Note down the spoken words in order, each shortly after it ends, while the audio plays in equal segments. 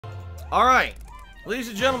Alright, ladies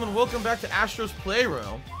and gentlemen, welcome back to Astro's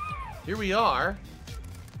Playroom. Here we are.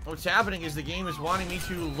 What's happening is the game is wanting me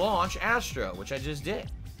to launch Astro, which I just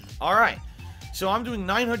did. Alright, so I'm doing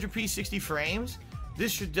 900p 60 frames.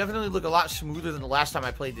 This should definitely look a lot smoother than the last time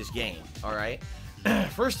I played this game. Alright,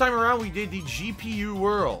 first time around we did the GPU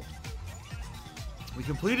world. We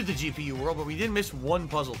completed the GPU world, but we did miss one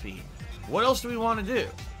puzzle piece. What else do we want to do?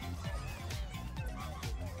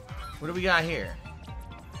 What do we got here?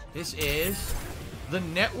 This is the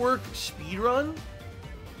network speedrun.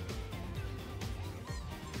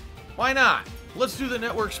 Why not? Let's do the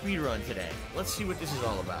network speedrun today. Let's see what this is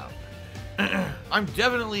all about. I'm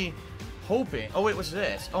definitely hoping... Oh, wait, what's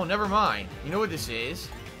this? Oh, never mind. You know what this is?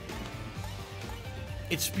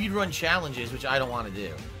 It's speedrun challenges, which I don't want to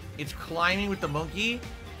do. It's climbing with the monkey,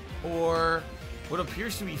 or what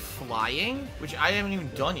appears to be flying, which I haven't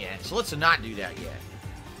even done yet. So let's not do that yet.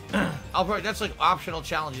 That's like optional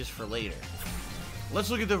challenges for later. Let's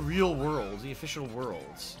look at the real worlds, the official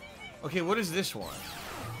worlds. Okay, what is this one?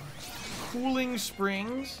 Cooling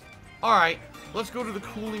Springs. Alright, let's go to the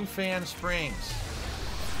Cooling Fan Springs.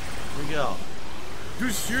 Here we go.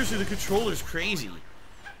 Dude, seriously, the controller's crazy.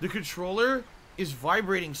 The controller is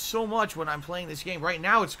vibrating so much when I'm playing this game. Right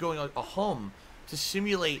now, it's going a hum to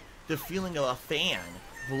simulate the feeling of a fan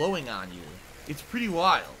blowing on you. It's pretty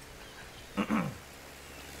wild.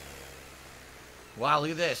 Wow,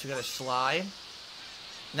 look at this. We got a slide.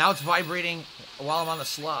 Now it's vibrating while I'm on the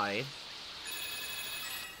slide.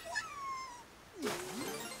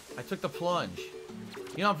 I took the plunge.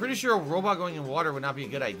 You know, I'm pretty sure a robot going in water would not be a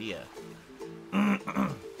good idea. So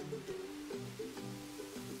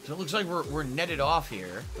it looks like we're netted off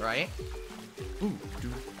here, right? Ooh,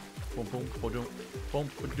 boom, boom, ba-doom,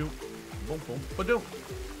 boom, ba-doom, boom, boom, ba-doom.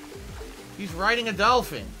 He's riding a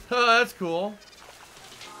dolphin. Oh, that's cool.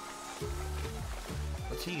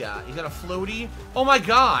 What's he got? He's got a floaty. Oh my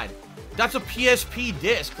god! That's a PSP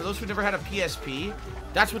disc. For those who never had a PSP,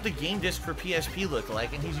 that's what the game disc for PSP looked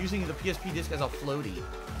like, and he's using the PSP disc as a floaty.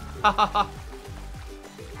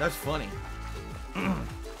 That's funny. What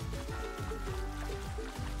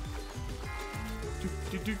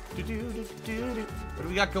do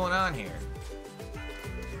we got going on here?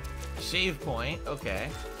 Save point. Okay.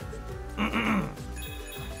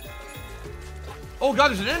 Oh god,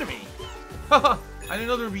 there's an enemy! I didn't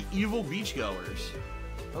know there would be evil beachgoers.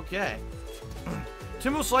 Okay.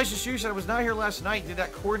 Timbo Slice is serious. I was not here last night. Did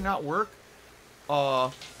that cord not work? I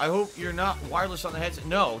hope you're not wireless on the headset.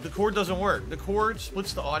 No, the cord doesn't work. The cord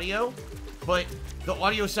splits the audio, but the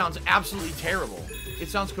audio sounds absolutely terrible. It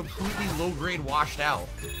sounds completely low-grade, washed out.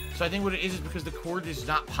 So I think what it is because the cord is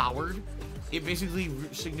not powered. It basically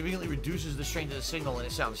significantly reduces the strength of the signal, and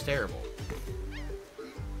it sounds terrible.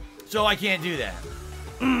 So I can't do that.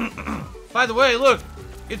 By the way, look,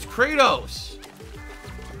 it's Kratos.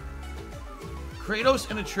 Kratos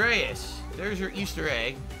and Atreus. There's your Easter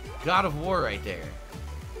egg. God of War right there.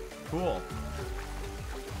 Cool.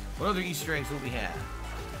 What other Easter eggs will we have?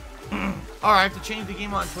 Alright, I have to change the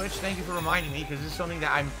game on Twitch. Thank you for reminding me, because this is something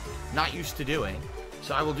that I'm not used to doing.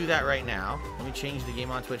 So I will do that right now. Let me change the game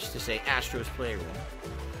on Twitch to say Astro's Playroom.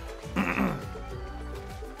 Here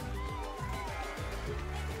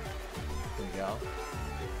we go.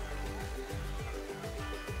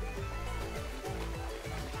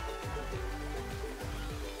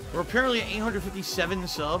 We're apparently at 857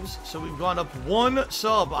 subs, so we've gone up 1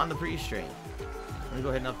 sub on the pre-stream. Let me go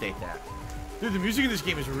ahead and update that. Dude, the music in this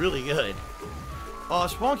game is really good.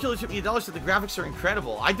 Spawn Killer took me $1, said the graphics are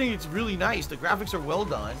incredible. I think it's really nice. The graphics are well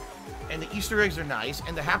done, and the Easter eggs are nice,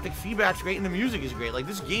 and the haptic feedback's great, and the music is great. Like,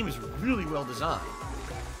 this game is really well designed.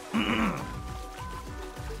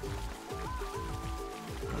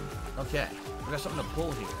 Okay, we got something to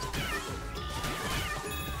pull here.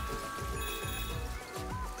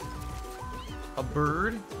 A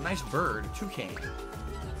bird? Nice bird. Toucan.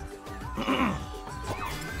 A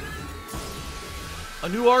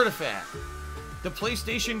new artifact. The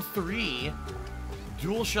PlayStation 3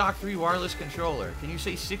 DualShock 3 wireless controller. Can you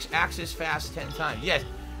say 6-axis fast 10 times? Yes.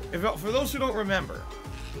 For those who don't remember,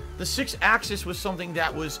 the 6-axis was something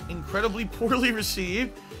that was incredibly poorly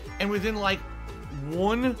received, and within like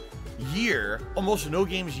 1 year, almost no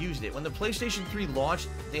games used it. When the PlayStation 3 launched,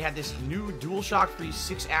 they had this new DualShock 3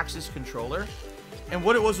 6-axis controller, and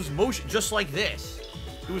what it was motion, just like this.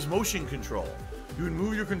 It was motion control. You would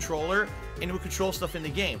move your controller, and it would control stuff in the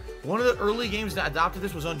game. One of the early games that adopted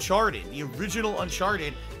this was Uncharted. The original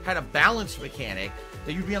Uncharted had a balance mechanic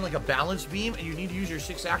that you'd be on like a balance beam, and you need to use your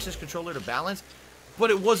 6-axis controller to balance, but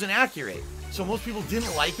it wasn't accurate. So most people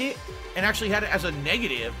didn't like it, and actually had it as a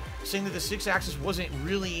negative saying that the 6-axis wasn't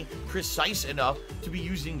really precise enough to be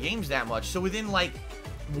used in games that much. So within like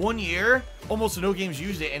 1 year, almost no games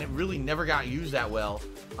used it, and it really never got used that well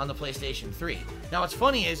on the PlayStation 3. Now what's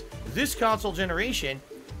funny is, this console generation,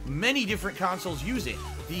 many different consoles use it.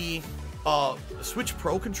 The Switch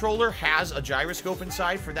Pro controller has a gyroscope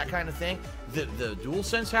inside for that kind of thing. The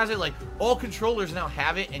DualSense has it. Like, all controllers now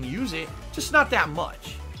have it and use it, just not that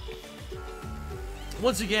much.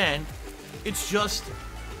 Once again, it's just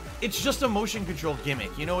a motion control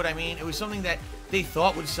gimmick, you know what I mean? It was something that they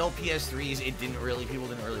thought would sell PS3s. It didn't really, people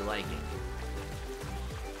didn't really like it.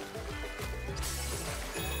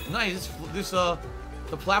 Nice,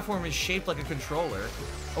 the platform is shaped like a controller.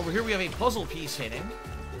 Over here we have a puzzle piece hidden.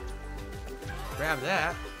 Grab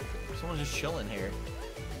that. Someone's just chilling here.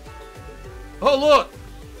 Oh, look!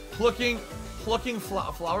 Plucking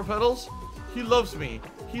flower petals. He loves me.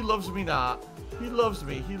 He loves me not. He loves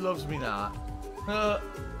me. He loves me not.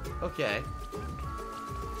 Okay.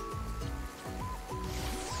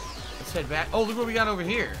 Let's head back. Oh, look what we got over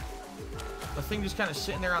here. The thing just kind of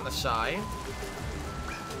sitting there on the side.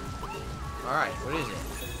 Alright, what is it?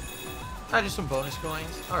 Ah, just some bonus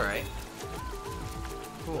coins. Alright.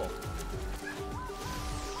 Cool.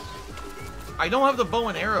 I don't have the bow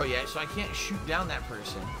and arrow yet, so I can't shoot down that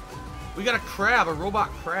person. We got a crab, a robot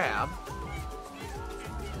crab.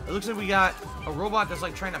 It looks like we got a robot that's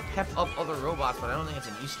like trying to pep up other robots, but I don't think it's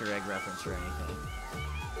an Easter egg reference or anything.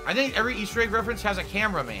 I think every Easter egg reference has a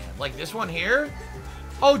cameraman. Like this one here.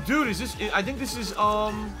 Oh, dude, is this... I think this is,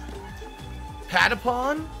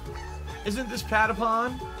 Patapon? Isn't this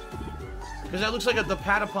Patapon? Because that looks like the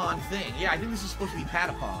Patapon thing. Yeah, I think this is supposed to be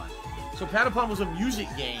Patapon. So Patapon was a music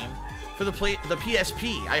game for the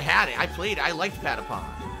PSP. I had it. I played it. I liked Patapon.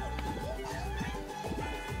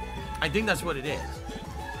 I think that's what it is.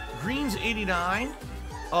 Green's 89.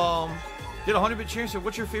 Did 100-bit chance. So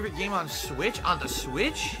what's your favorite game on Switch? On the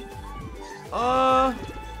Switch? Someone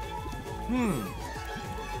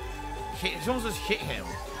just hit him.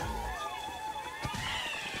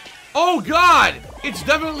 Oh, God! It's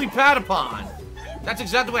definitely Patapon. That's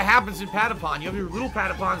exactly what happens in Patapon. You have your little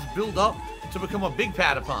Patapons build up to become a big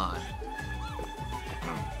Patapon.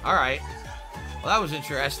 Alright. Well, that was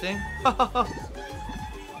interesting.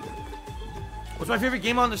 What's my favorite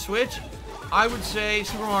game on the Switch? I would say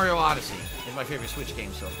Super Mario Odyssey is my favorite Switch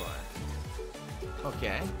game so far.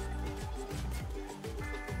 Okay.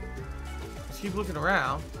 Let's keep looking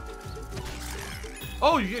around.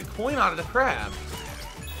 Oh, you get a coin out of the crab.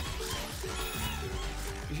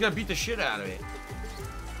 You just gotta beat the shit out of it.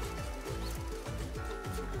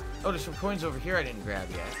 Oh, there's some coins over here I didn't grab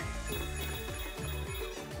yet.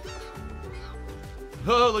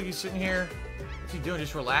 Oh, look, he's sitting here. What's he doing?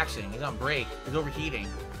 Just relaxing. He's on break. He's overheating.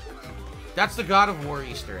 That's the God of War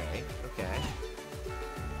Easter egg. Okay.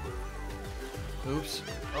 Oops.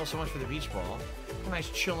 Oh, so much for the beach ball. A nice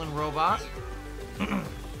chilling robot.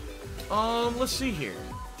 Let's see here.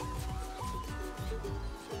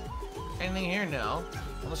 Anything here? No.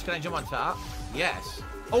 Unless, can I jump on top? Yes.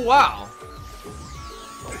 Oh, wow.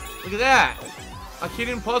 Look at that. A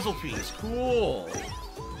hidden puzzle piece. Cool.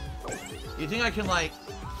 You think I can, like...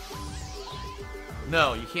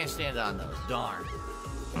 No, you can't stand on those. Darn.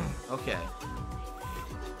 Okay.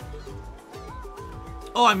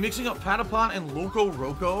 Oh, I'm mixing up Patapon and Loco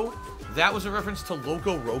Roco. That was a reference to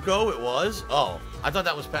Loco Roco? It was? Oh, I thought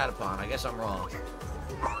that was Patapon. I guess I'm wrong.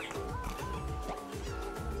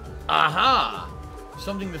 Aha!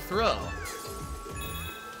 Something to throw.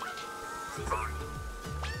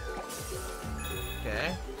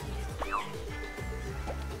 Okay.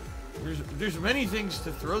 There's many things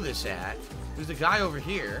to throw this at. There's a guy over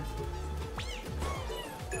here.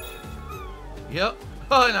 Yep.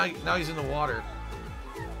 Oh, now he's in the water.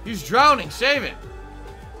 He's drowning. Save it.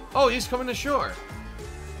 Oh, he's coming to shore.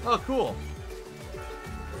 Oh, cool.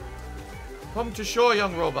 Come to shore,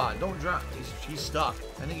 young robot. Don't drown. He's stuck.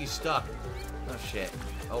 I think he's stuck. Oh, shit.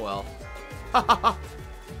 Oh, well.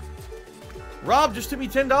 Rob just tipped me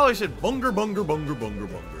 $10. He said, bunger, bunger, bunger, bunger,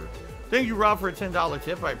 bunger. Thank you, Rob, for a $10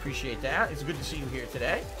 tip. I appreciate that. It's good to see you here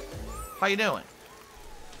today. How you doing?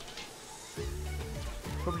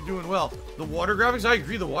 Hope you're doing well. The water graphics, I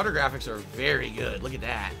agree. The water graphics are very good. Look at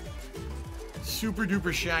that. Super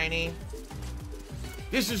duper shiny.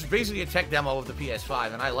 This is basically a tech demo of the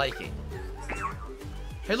PS5, and I like it.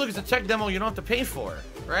 Hey, look, it's a tech demo you don't have to pay for,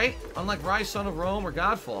 right? Unlike Rise, Son of Rome, or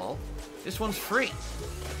Godfall, this one's free.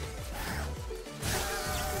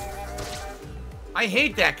 I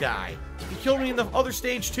hate that guy. He killed me in the other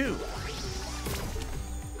stage, too.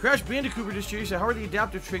 Crash Bandicoot just here said, how are the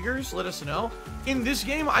adaptive triggers? Let us know. In this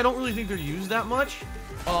game, I don't really think they're used that much.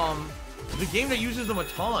 The game that uses them a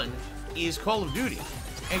ton is Call of Duty.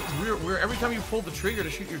 And where every time you pull the trigger to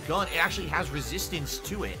shoot your gun, it actually has resistance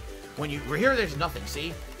to it. When you here, there's nothing.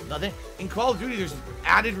 See, nothing. In Call of Duty, there's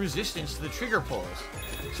added resistance to the trigger pulls,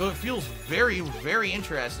 so it feels very, very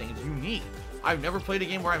interesting. It's unique. I've never played a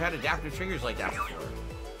game where I've had adaptive triggers like that before.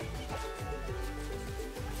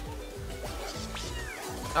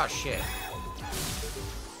 Oh shit.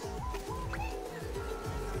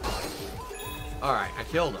 All right, I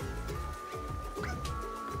killed him.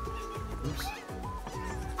 Oops.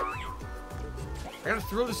 I gotta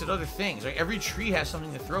throw this at other things. Like, every tree has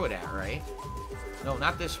something to throw it at, right? No,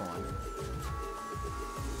 not this one.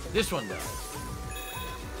 This one does.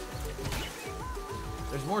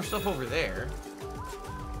 There's more stuff over there.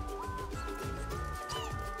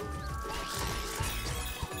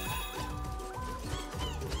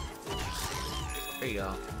 There you go.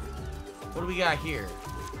 What do we got here?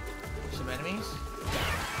 Some enemies?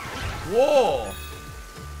 Whoa!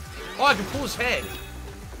 Oh, I can pull his head.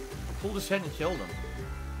 Pulled his head and killed him.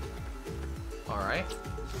 Alright.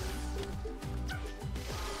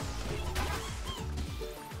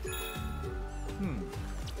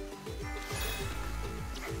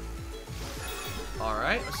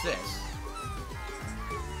 Alright, what's this?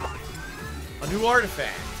 A new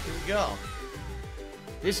artifact. Here we go.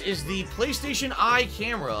 This is the PlayStation Eye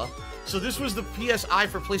camera. So this was the PSI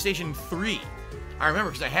for PlayStation 3. I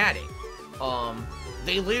remember because I had it.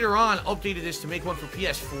 They later on updated this to make one for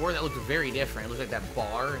PS4 that looked very different. It looked like that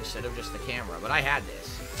bar instead of just the camera, but I had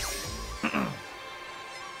this.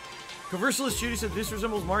 Conversalist Judy said this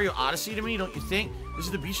resembles Mario Odyssey to me, don't you think? This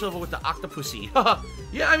is the beach level with the Octopussy.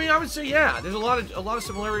 Yeah, I mean, I would say yeah. There's a lot of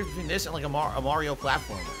similarities between this and like a Mario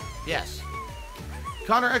platformer. Yes.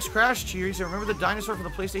 Connor X Crash Cheer, said, remember the dinosaur from the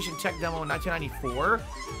PlayStation Tech demo in 1994?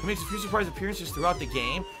 He makes a few surprise appearances throughout the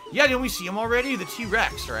game. Yeah, didn't we see him already? The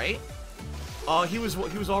T-Rex, right? He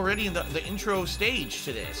was already in the intro stage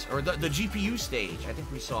to this, or the GPU stage. I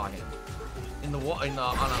think we saw him in on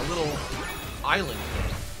a little island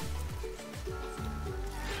thing.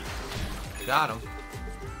 Got him.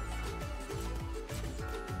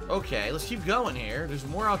 Okay, let's keep going here. There's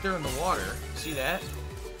more out there in the water. See that?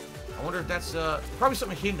 I wonder if that's probably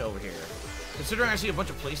something hidden over here. Considering I see a bunch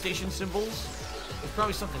of PlayStation symbols, there's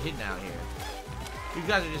probably something hidden out here. You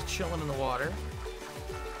guys are just chilling in the water.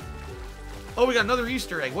 Oh, we got another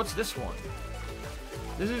Easter egg. What's this one?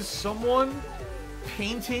 This is someone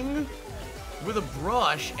painting with a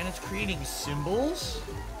brush, and it's creating symbols.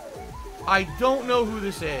 I don't know who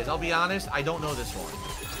this is. I'll be honest, I don't know this one.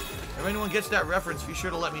 If anyone gets that reference, be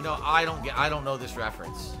sure to let me know. I don't know this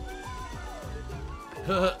reference.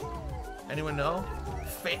 Anyone know?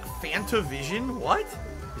 Fantavision? What?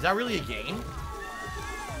 Is that really a game?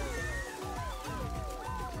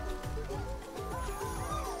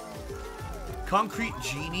 Concrete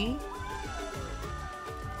Genie?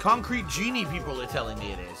 Concrete Genie, people are telling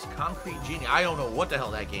me it is. Concrete Genie. I don't know what the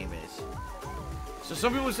hell that game is. So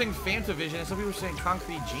some people are saying Fantavision, and some people are saying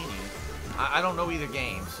Concrete Genie. I don't know either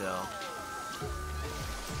game, so.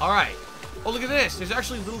 Alright. Oh, look at this. There's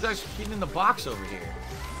actually little guys hidden in the box over here.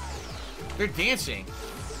 They're dancing.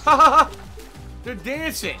 Ha ha ha! They're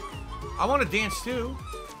dancing. I want to dance too.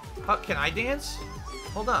 Can I dance?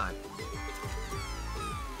 Hold on.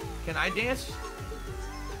 Can I dance?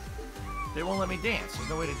 They won't let me dance. There's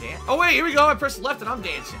no way to dance. Oh, wait, here we go. I pressed left and I'm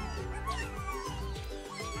dancing.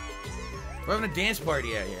 We're having a dance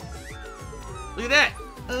party out here. Look at that.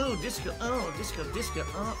 Oh, disco. Oh, disco, disco.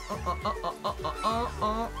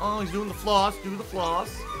 He's doing the floss. Do the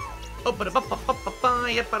floss.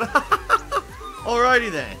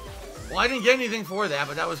 Alrighty then. Well, I didn't get anything for that,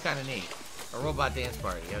 but that was kind of neat. A robot dance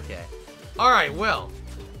party. Okay. Alright, well.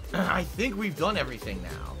 I think we've done everything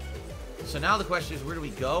now. So now the question is, where do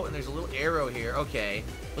we go? And there's a little arrow here. Okay.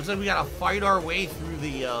 Looks like we gotta fight our way through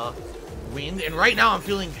the wind. And right now I'm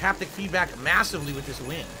feeling haptic feedback massively with this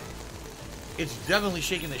wind. It's definitely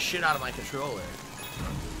shaking the shit out of my controller.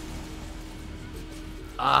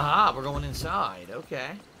 Aha, we're going inside.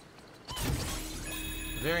 Okay.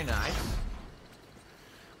 Very nice.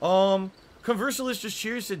 Conversalist just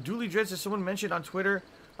cheers, said Dooley Dreads, as someone mentioned on Twitter,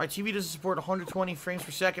 my TV doesn't support 120 frames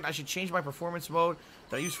per second. I should change my performance mode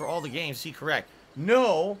that I use for all the games. See, correct.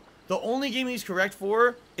 No, the only game he's correct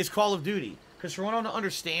for is Call of Duty. Because for one to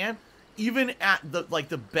understand, even at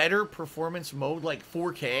the better performance mode, like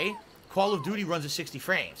 4K, Call of Duty runs at 60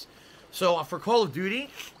 frames. So for Call of Duty,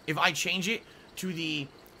 if I change it to the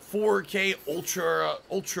 4K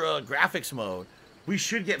ultra graphics mode, we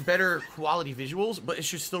should get better quality visuals, but it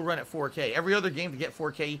should still run at 4K. Every other game to get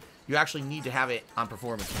 4K, you actually need to have it on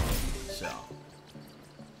performance mode.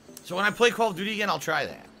 So when I play Call of Duty again, I'll try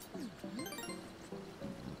that.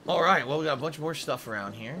 Alright, well, we got a bunch more stuff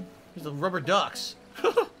around here. Here's the rubber ducks.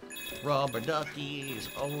 Rubber duckies.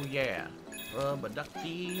 Oh, yeah. Rubber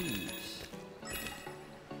duckies.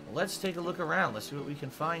 Let's take a look around. Let's see what we can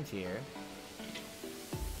find here.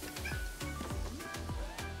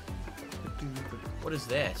 What is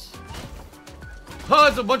this? Oh,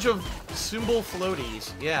 it's a bunch of symbol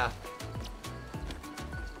floaties. Yeah.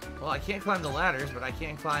 Well, I can't climb the ladders, but I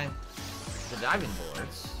can climb the diving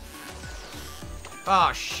boards.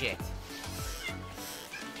 Oh, shit.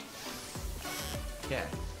 Okay.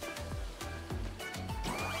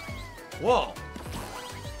 Whoa.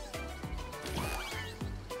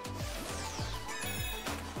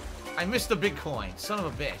 I missed the big coin. Son of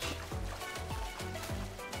a bitch.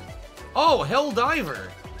 Oh, Hell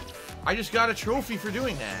Diver. I just got a trophy for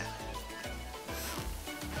doing that.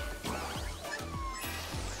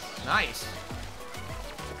 Nice.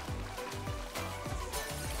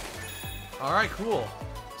 Alright, cool.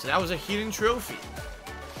 So that was a hidden trophy.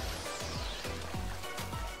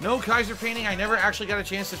 No Kaiser painting. I never actually got a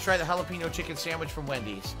chance to try the jalapeno chicken sandwich from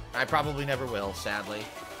Wendy's. I probably never will, sadly.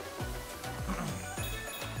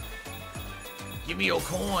 Give me your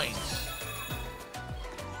coins.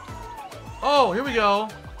 Oh, here we go.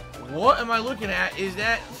 What am I looking at? Is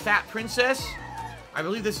that Fat Princess? I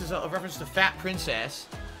believe this is a reference to Fat Princess,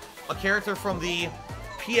 a character from the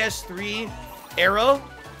PS3 era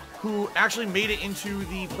who actually made it into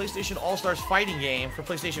the PlayStation All-Stars fighting game for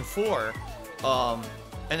PlayStation 4,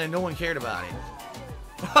 and then no one cared about it.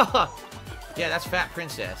 Yeah, that's Fat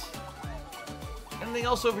Princess. Anything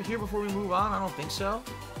else over here before we move on? I don't think so.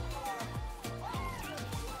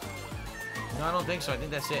 No, I don't think so. I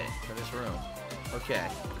think that's it for this room. Okay.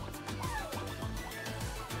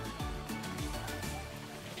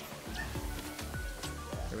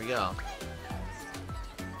 Here we go.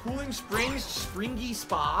 Cooling Springs Springy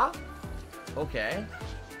Spa. Okay.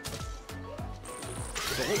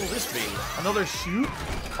 So what will this be? Another shoot?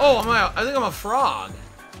 Oh, I think I'm a frog.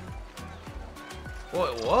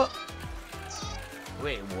 Wait, what?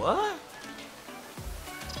 Wait, what?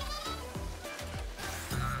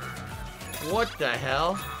 What the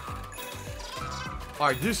hell?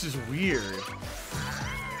 Alright, this is weird.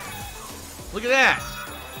 Look at that!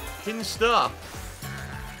 Hidden stuff.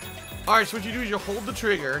 Alright, so what you do is you hold the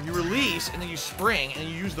trigger, you release, and then you spring, and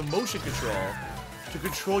you use the motion control to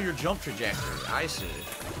control your jump trajectory. I see.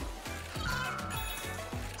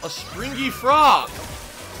 A springy frog!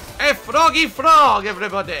 A froggy frog,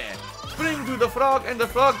 everybody! Spring to the frog, and the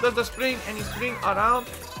frog does the spring, and he spring around,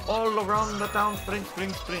 all around the town, spring,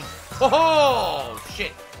 spring, spring. Oh,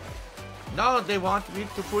 shit! Now they want me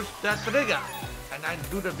to push that trigger, and I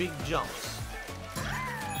do the big jumps.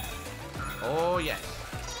 Oh, yes.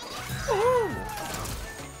 Ooh.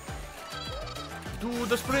 Do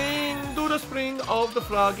the spring of the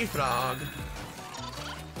froggy frog.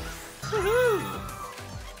 Oh,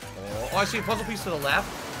 I see a puzzle piece to the left.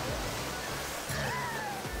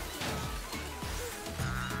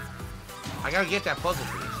 I gotta get that puzzle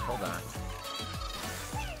piece. Hold on.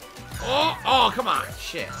 Oh, come on.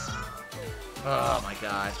 Shit. Oh, my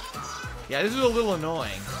God. Yeah, this is a little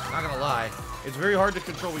annoying. Not gonna lie. It's very hard to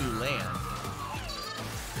control where you land.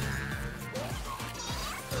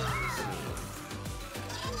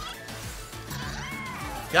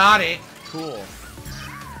 Got it. Cool.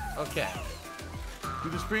 Okay. Do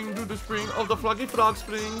the spring of the froggy frog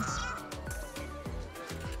spring.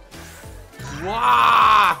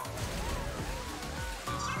 Wow!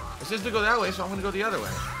 It says to go that way, so I'm gonna go the other way.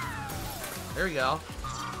 There we go.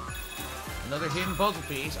 Another hidden puzzle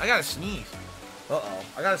piece. I gotta sneeze. Uh-oh.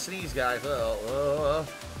 I gotta sneeze, guys. Uh-oh.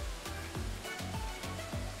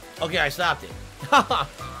 Okay, I stopped it. I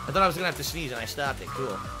thought I was gonna have to sneeze, and I stopped it.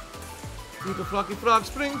 Cool. Do the froggy frog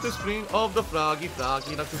spring, the spring of the froggy frog.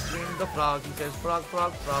 He likes to spring the frog. He says frog,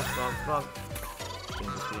 frog, frog, frog, frog.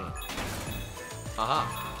 Spring the spring. Aha.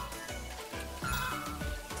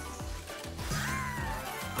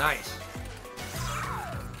 Nice.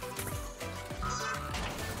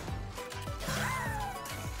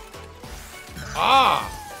 Ah!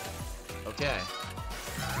 Okay.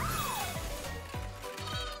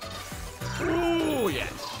 Ooh,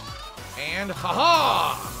 yes. And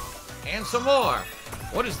haha! And some more.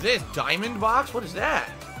 What is this? Diamond box? What is that?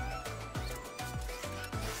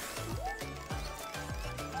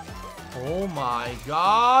 Oh my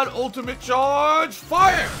God. Ultimate charge.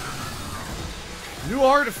 Fire! New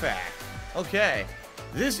artifact. Okay.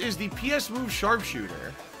 This is the PS Move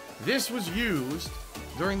Sharpshooter. This was used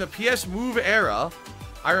during the PS Move era.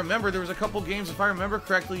 I remember there was a couple games, if I remember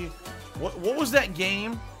correctly. What was that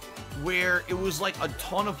game where it was like a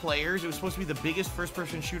ton of players. It was supposed to be the biggest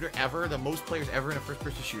first-person shooter ever, the most players ever in a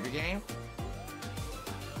first-person shooter game.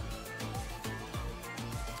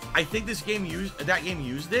 I think that game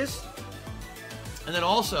used this. And then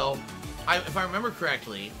also, if I remember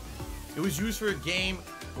correctly, it was used for a game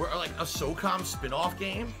where, like, a SOCOM spin-off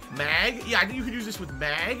game. MAG? Yeah, I think you could use this with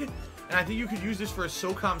MAG. And I think you could use this for a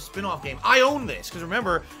SOCOM spin-off game. I own this, because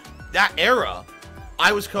remember, that era,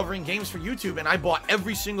 I was covering games for YouTube, and I bought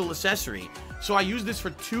every single accessory. So I used this for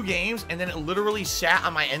 2 games, and then it literally sat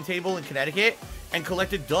on my end table in Connecticut and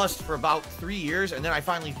collected dust for about 3 years, and then I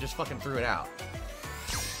finally just fucking threw it out.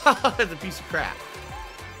 It's a piece of crap.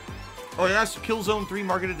 Oh, that's Killzone 3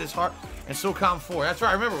 marketed this hard, and SOCOM 4. That's right,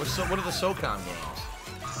 I remember, it was one of the SOCOM games.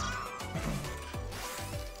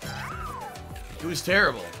 It was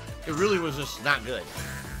terrible. It really was just not good.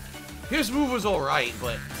 His move was alright,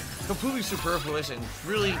 but completely superfluous and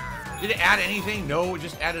really, did it add anything? No, it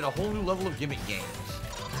just added a whole new level of gimmick games.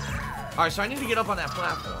 Alright, so I need to get up on that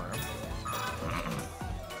platform.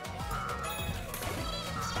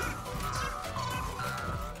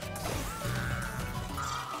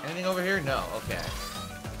 Anything over here? No, okay.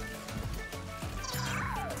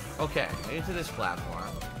 Okay, I get to this platform.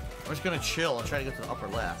 I'm just gonna chill and try to get to the upper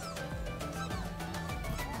left.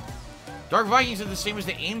 Dark Vikings is the same as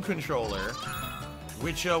the aim controller,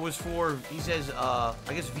 which was for, he says, I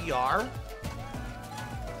guess VR.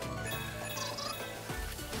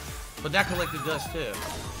 But that collected dust too.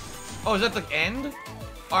 Oh, is that the end?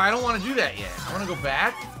 Alright, I don't want to do that yet. I want to go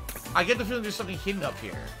back. I get the feeling there's something hidden up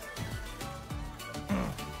here.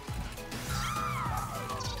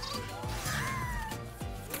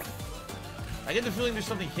 I get the feeling there's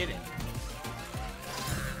something hidden.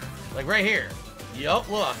 Like right here. Yup,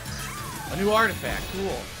 look. A new artifact.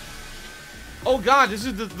 Cool. Oh god, this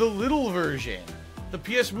is the little version. The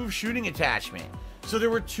PS Move shooting attachment. So there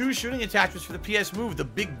were 2 shooting attachments for the PS Move. The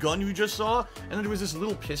big gun you just saw, and then there was this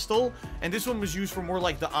little pistol. And this one was used for more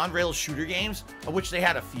like the on-rail shooter games, of which they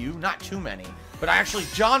had a few, not too many. But actually,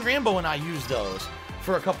 John Rambo and I used those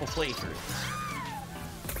for a couple playthroughs.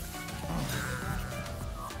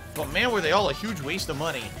 But man, were they all a huge waste of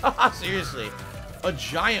money. Seriously. A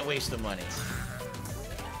giant waste of money.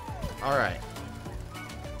 Alright.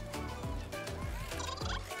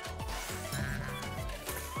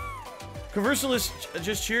 Conversalist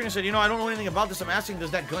just cheered and said, you know, I don't know anything about this. I'm asking, does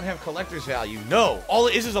that gun have collector's value? No. All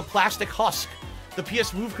it is a plastic husk. The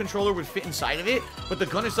PS Move controller would fit inside of it, but the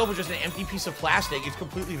gun itself is just an empty piece of plastic. It's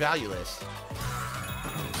completely valueless.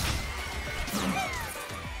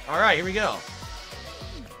 Alright, here we go.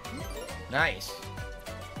 Nice.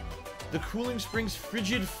 The cooling springs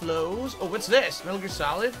frigid flows. Oh, what's this? Metal Gear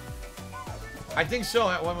Solid? I think so.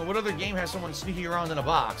 I mean, what other game has someone sneaking around in a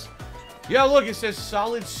box? Yeah, look, it says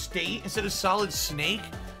Solid State instead of Solid Snake.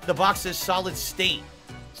 The box says Solid State.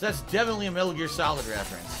 So that's definitely a Metal Gear Solid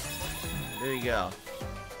reference. There you go.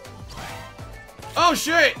 Oh,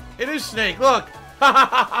 shit! It is Snake, look!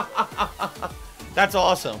 That's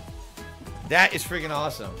awesome. That is freaking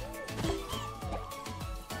awesome.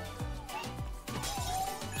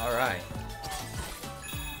 Alright.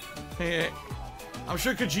 I'm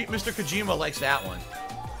sure Mr. Kojima likes that one.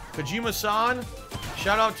 Kojima-san,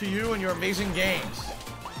 shout out to you and your amazing games.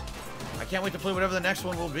 I can't wait to play whatever the next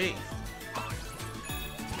one will be.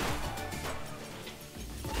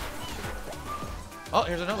 Oh,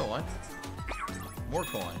 here's another one. More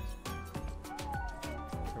coins.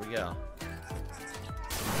 Here we go.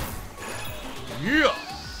 Yeah!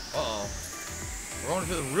 Uh-oh. We're going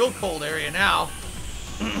to the real cold area now.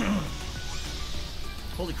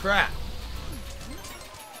 Holy crap.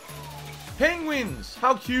 Penguins!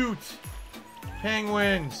 How cute!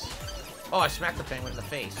 Penguins! Oh, I smacked the penguin in the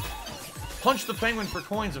face. Punch the penguin for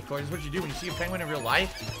coins, of course. That's what you do when you see a penguin in real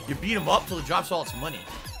life. You beat him up till it drops all its money.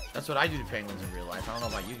 That's what I do to penguins in real life. I don't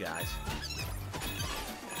know about you guys.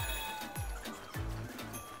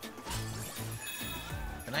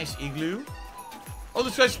 A nice igloo. Oh,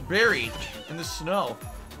 this guy's buried in the snow.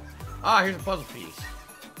 Ah, here's a puzzle piece.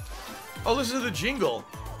 Oh, listen to the jingle.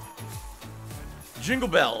 Jingle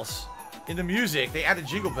bells. In the music, they added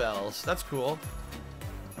jingle bells. That's cool.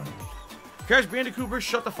 Crash Bandicoot,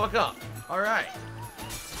 shut the fuck up. Alright.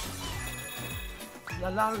 La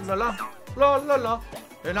la la la. La la la.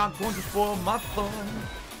 And I'm going to spoil my fun.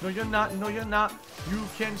 No, you're not. No, you're not. You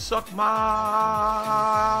can suck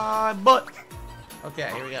my butt.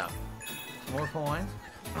 Okay, here we go. Some more coins.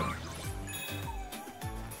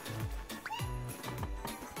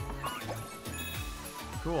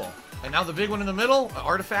 Cool. And now the big one in the middle. An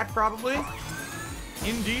artifact, probably.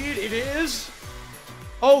 Indeed, it is.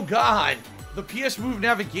 Oh, God. The PS Move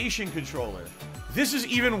navigation controller. This is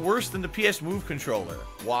even worse than the PS Move controller.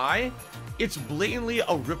 Why? It's blatantly a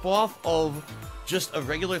ripoff of just a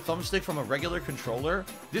regular thumbstick from a regular controller.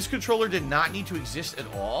 This controller did not need to exist at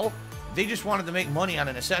all. They just wanted to make money on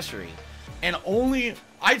an accessory. And only,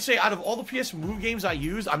 I'd say out of all the PS Move games I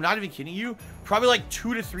used, I'm not even kidding you, probably like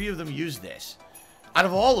 2 to 3 of them used this. Out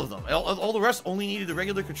of all of them. All the rest only needed the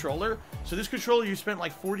regular controller. So this controller you spent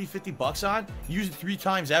like 40, 50 bucks on, you used it 3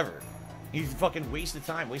 times ever. You fucking wasted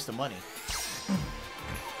time, wasted money.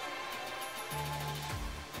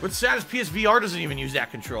 What's sad is PSVR doesn't even use that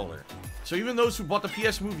controller. So even those who bought the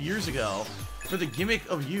PS Move years ago for the gimmick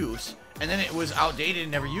of use, and then it was outdated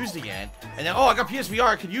and never used again, and then, oh, I got PSVR,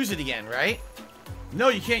 I could use it again, right? No,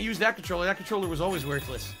 you can't use that controller. That controller was always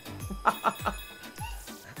worthless.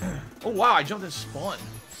 Oh, wow, I jumped and spun.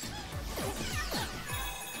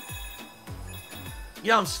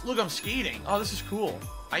 Yeah, look, I'm skating. Oh, this is cool.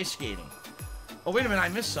 Ice skating. Oh, wait a minute, I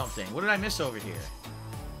missed something. What did I miss over here?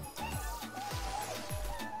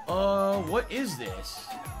 What is this?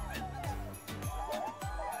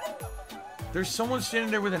 There's someone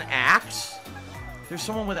standing there with an axe. There's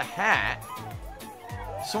someone with a hat.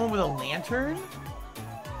 Someone with a lantern.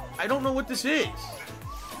 I don't know what this is.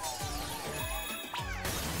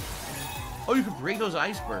 Oh, you can break those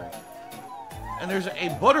icebergs. And there's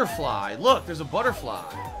a butterfly. Look, there's a butterfly.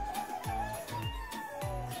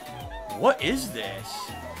 What is this?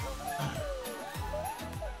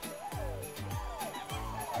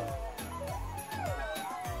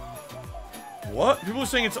 What? People are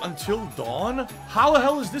saying it's Until Dawn? How the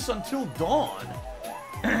hell is this Until Dawn?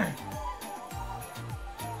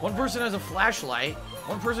 One person has a flashlight.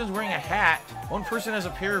 One person's wearing a hat. One person has a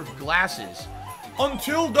pair of glasses.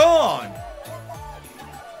 Until Dawn!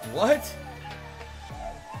 What?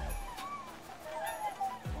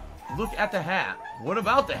 Look at the hat. What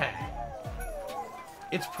about the hat?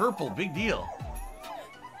 It's purple. Big deal.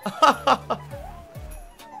 I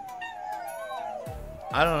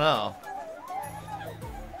don't know.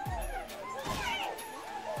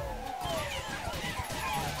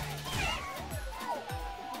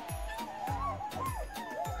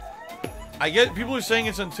 I get people are saying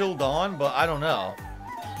it's Until Dawn, but I don't know.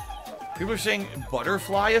 People are saying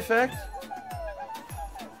butterfly effect?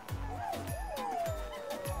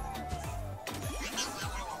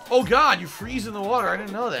 Oh god, you freeze in the water. I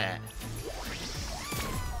didn't know that.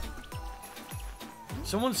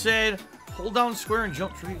 Someone said, hold down square and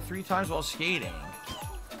jump three times while skating.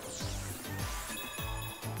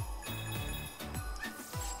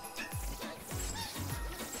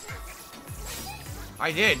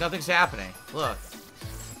 I did. Nothing's happening. Look.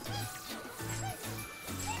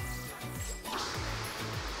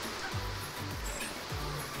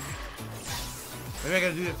 Maybe I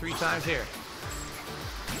gotta do that 3 times here.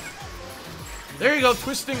 There you go.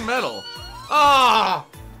 Twisting metal. Ah!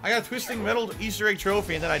 I got a twisting metal Easter egg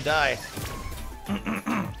trophy and then I die.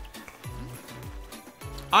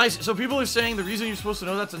 So people are saying the reason you're supposed to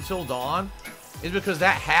know that's Until Dawn is because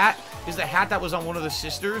that hat is the hat that was on one of the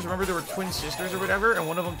sisters. Remember there were twin sisters or whatever, and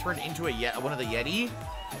one of them turned into one of the Yeti.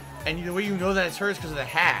 And the way you know that it's her is because of the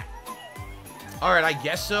hat. Alright, I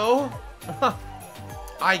guess so.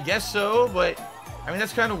 I guess so, but I mean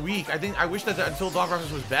that's kind of weak. I wish that the Until Dawn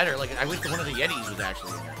reference was better. Like I wish that one of the Yetis was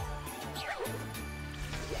actually in there.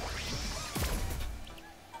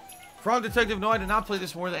 Frog Detective, no, I did not play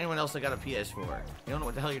this more than anyone else that got a PS4. You don't know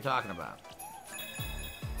what the hell you're talking about.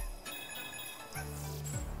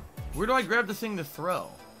 Where do I grab the thing to throw?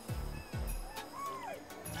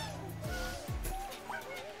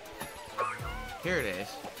 Here it is.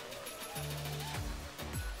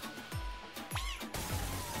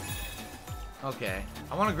 Okay.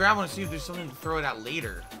 I want to grab one and see if there's something to throw it at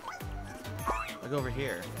later. Like over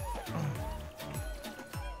here.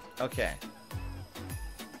 Okay.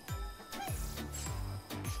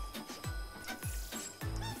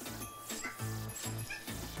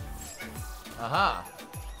 Aha.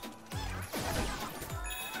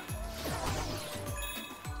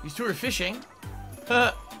 These two are fishing.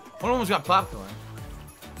 One of them's got popcorn.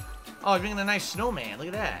 Oh, he's making a nice snowman. Look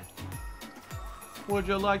at that. Would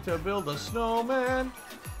you like to build a snowman?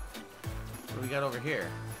 What do we got over here?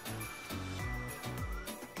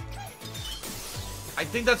 I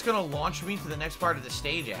think that's going to launch me to the next part of the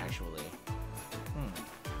stage, actually.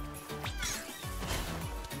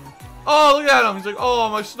 Oh, look at him. He's like, oh,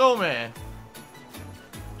 my snowman.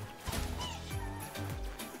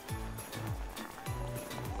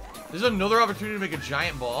 There's another opportunity to make a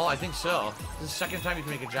giant ball. I think so. This is the second time you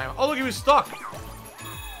can make a giant. Oh, look, he was stuck.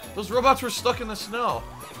 Those robots were stuck in the snow.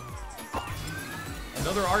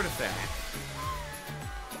 Another artifact.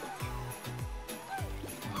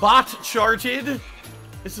 Bot charted.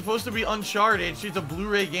 It's supposed to be Uncharted. It's a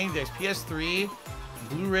Blu-ray game disc. PS3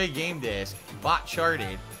 Blu-ray game disc. Bot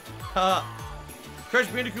charted. Crash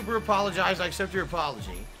Bandicoot apologized. I accept your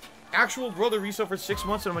apology. Actual Brother reso for 6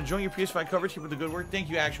 months, and I'm enjoying your PS5 coverage. Keep up the good work. Thank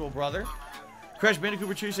you, Actual Brother. Crash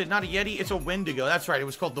Bandicoot 2 said, not a Yeti, it's a Wendigo. That's right, it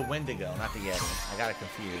was called the Wendigo, not the Yeti. I got it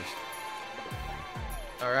confused.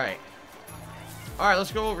 Alright. Alright,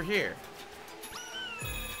 let's go over here.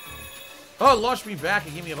 Oh, it launched me back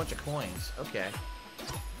and gave me a bunch of coins. Okay.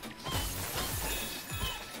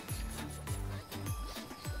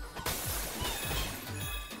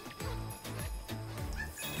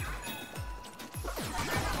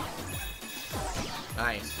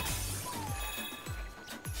 Nice.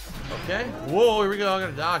 Okay. Whoa, here we go. I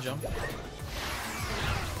gotta dodge him.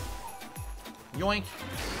 Yoink.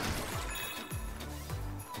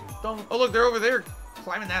 Don't. Oh, look, they're over there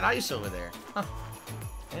climbing that ice over there. Huh.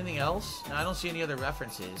 Anything else? No, I don't see any other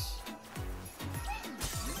references.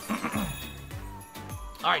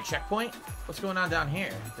 Alright, checkpoint. What's going on down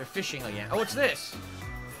here? They're fishing again. Oh, what's this?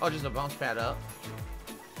 Oh, just a bounce pad up.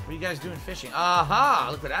 What are you guys doing fishing? Aha!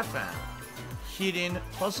 Look what I found. Hidden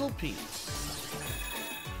puzzle piece.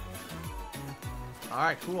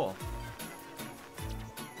 Alright, cool.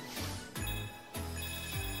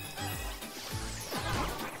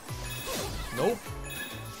 Nope.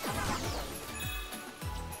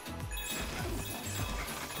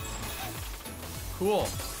 Cool.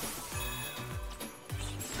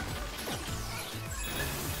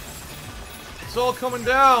 It's all coming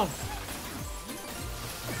down.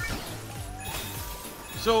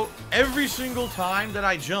 So, every single time that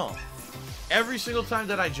I jump,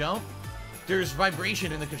 there's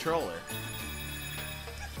vibration in the controller.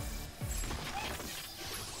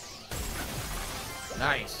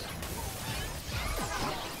 Nice.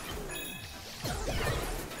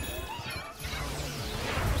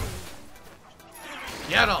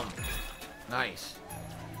 Get him! Nice.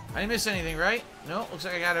 I didn't miss anything, right? No, looks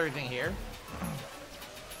like I got everything here.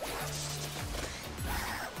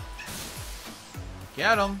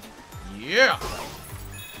 Get him! Yeah!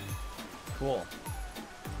 Cool.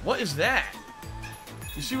 What is that?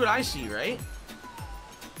 You see what I see, right?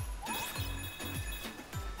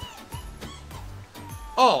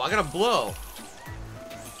 Oh, I gotta blow.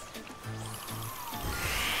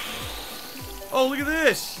 Oh, look at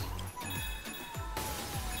this!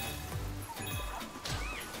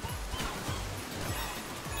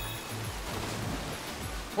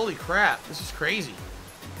 Holy crap, this is crazy.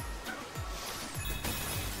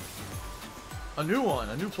 A new one,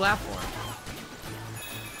 a new platform.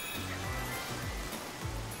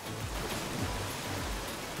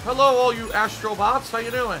 Hello, all you Astrobots. How you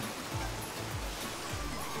doing?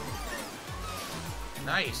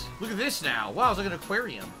 Nice. Look at this now. Wow, it's like an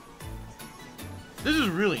aquarium. This is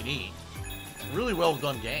really neat. Really well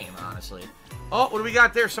done game, honestly. Oh, what do we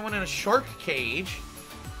got there? Someone in a shark cage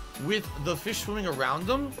with the fish swimming around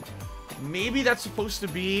them. Maybe that's supposed to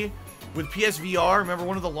be with PSVR. Remember,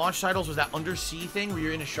 one of the launch titles was that undersea thing where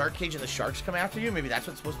you're in a shark cage and the sharks come after you? Maybe that's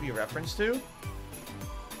what it's supposed to be a reference to?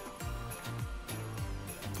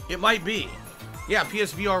 It might be. Yeah,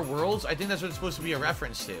 PSVR Worlds. I think that's what it's supposed to be a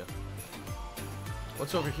reference to.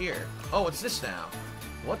 What's over here? Oh, what's this now?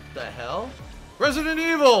 What the hell? Resident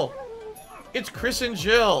Evil! It's Chris and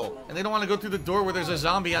Jill. And they don't want to go through the door where there's a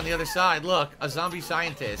zombie on the other side. Look, a zombie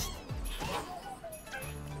scientist.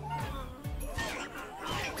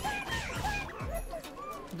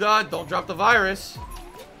 Don't drop the virus.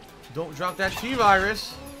 Don't drop that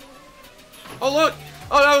T-virus. Oh, look!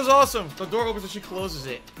 Oh, that was awesome! The door opens and she closes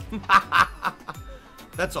it.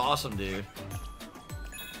 That's awesome, dude.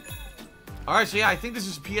 Alright, so yeah, I think this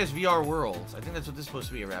is PSVR Worlds. I think that's what this is supposed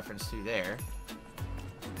to be a reference to there.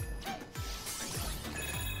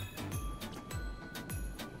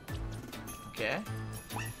 Okay.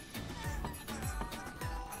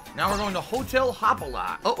 Now we're going to Hotel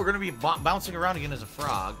Hop-A-Lot. Oh, we're going to be bouncing around again as a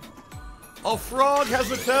frog. Oh, frog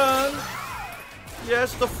has returned!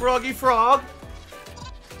 Yes, the froggy frog.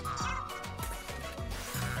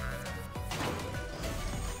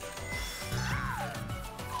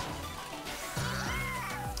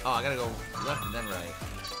 Oh, I gotta go left and then right.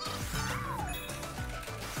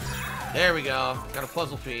 There we go. Got a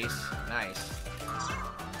puzzle piece. Nice.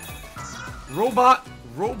 Robot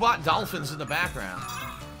dolphins in the background.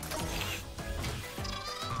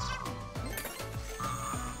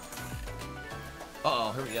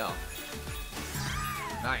 Uh-oh, here we go.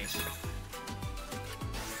 Nice.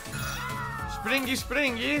 Springy,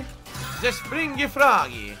 springy. The springy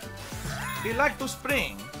froggy. They like to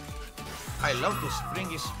spring. I love to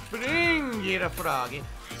springy, springy the froggy.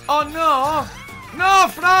 Oh no! No,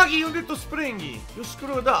 Froggy, you get to springy. You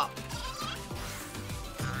screwed up.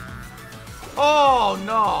 Oh,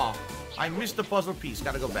 no. I missed the puzzle piece.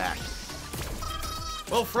 Gotta go back.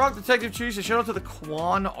 Well, Frog Detective Chief says, shout out to the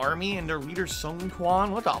Quan Army and their leader, Sung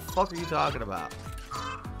Quan. What the fuck are you talking about?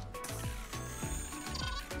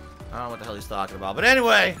 I don't know what the hell he's talking about. But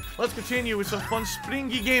anyway, let's continue with some fun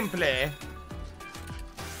springy gameplay.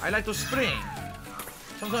 I like to spring.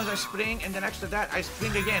 Sometimes I spring, and then after that, I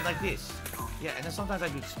spring again, like this. Yeah, and then sometimes I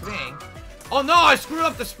do spring. Oh no, I screwed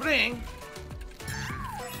up the spring.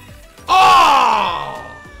 Oh!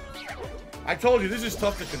 I told you, this is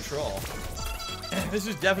tough to control. This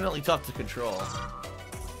is definitely tough to control.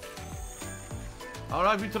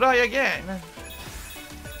 Alright, we try again.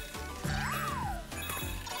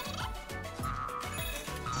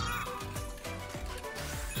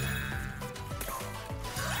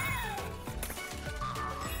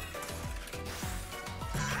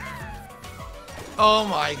 Oh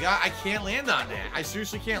my god, I can't land on that. I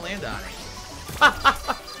seriously can't land on it.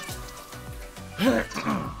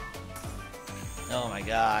 Oh my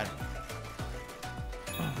god.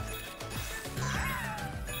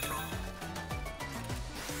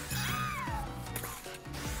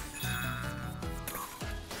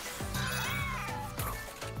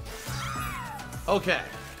 Okay.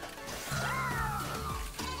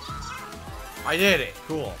 I did it.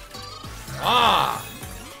 Cool. Ah!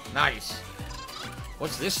 Nice.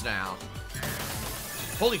 What's this now?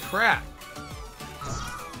 Holy crap.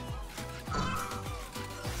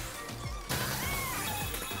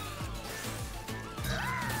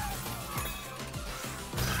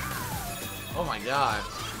 Oh my god.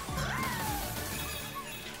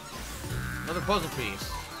 Another puzzle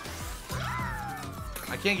piece.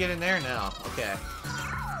 I can't get in there now. Okay.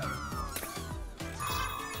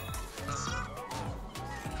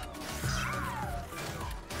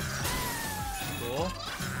 Cool.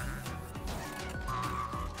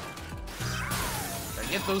 Gotta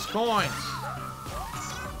get those coins.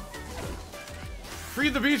 Free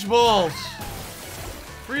the beach balls.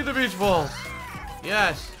 Free the beach balls.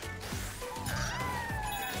 Yes.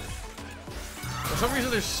 For some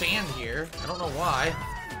reason there's sand here. I don't know why.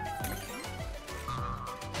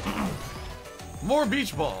 More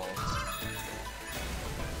beach balls.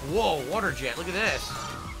 Whoa, water jet. Look at this.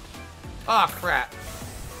 Ah, oh, crap.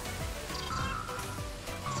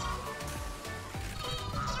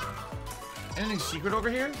 Anything secret over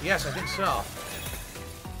here? Yes, I think so.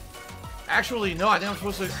 Actually, no, I think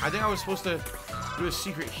I was supposed to do a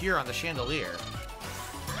secret here on the chandelier.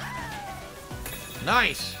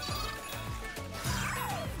 Nice.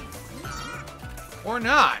 Or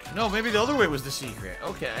not. No, maybe the other way was the secret.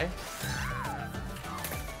 Okay.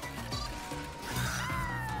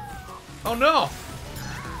 Oh no!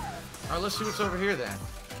 Alright, let's see what's over here then.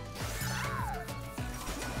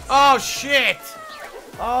 Oh shit!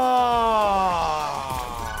 Oh!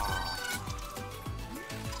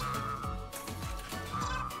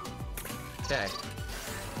 Okay.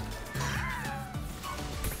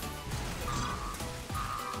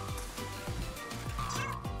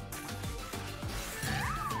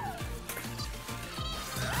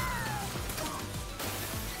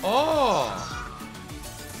 Oh!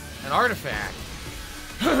 An artifact.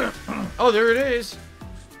 Oh, there it is.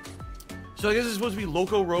 So I guess it's supposed to be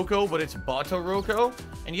Loco Roco, but it's Bata Roco.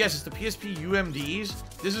 And yes, it's the PSP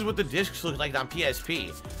UMDs. This is what the discs look like on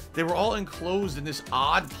PSP. They were all enclosed in this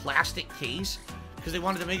odd plastic case because they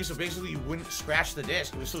wanted to make it so basically you wouldn't scratch the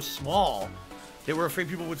disc. It was so small. They were afraid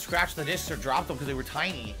people would scratch the discs or drop them because they were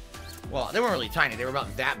tiny. Well, they weren't really tiny. They were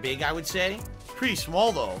about that big, I would say. Pretty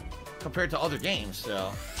small, though, compared to other games,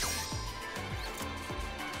 so...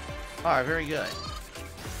 Alright, very good.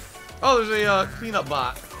 Oh, there's a cleanup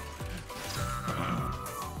bot.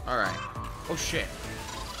 Alright. Oh, shit.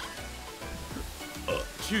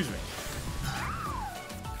 Excuse me.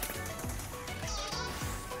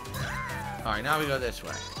 Alright, now we go this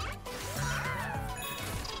way.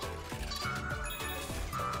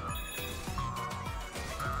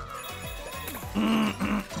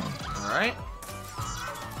 Alright.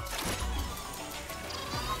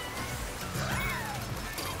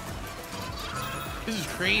 This is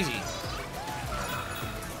crazy.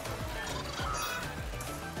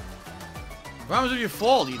 What happens if you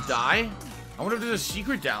fall? Do you die? I wonder if there's a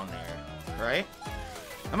secret down there, right?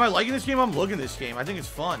 Am I liking this game? I'm looking at this game. I think it's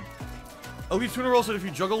fun. OB Tuner also said if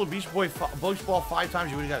you juggle a Beach Ball 5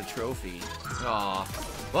 times, you would have got a trophy. Aw.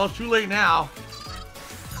 Well, it's too late now.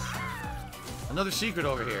 Another secret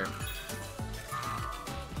over here.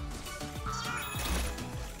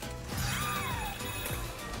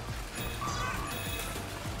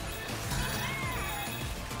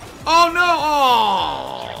 Oh no! Oh!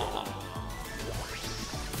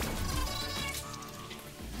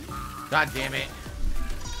 God damn it.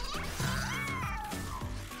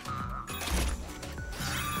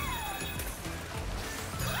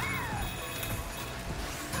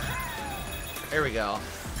 There we go.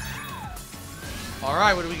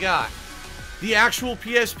 Alright, what do we got? The actual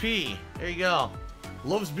PSP. There you go.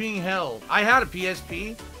 Loves being held. I had a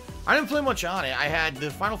PSP. I didn't play much on it. I had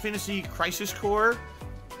the Final Fantasy Crisis Core.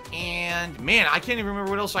 And, man, I can't even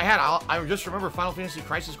remember what else I had. I just remember Final Fantasy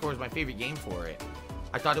Crisis Core was my favorite game for it.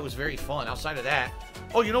 I thought it was very fun. Outside of that...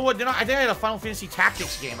 Oh, you know what? I think I had a Final Fantasy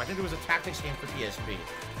Tactics game. I think there was a Tactics game for PSP.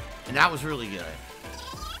 And that was really good.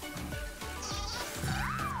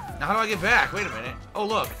 Now, how do I get back? Wait a minute. Oh,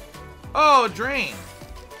 look. Oh, a drain.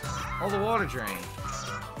 Oh, the water drain.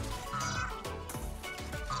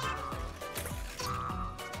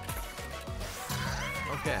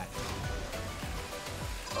 Okay.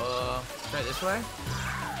 Try this way.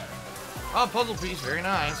 Oh, puzzle piece. Very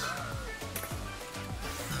nice.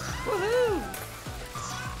 Woohoo!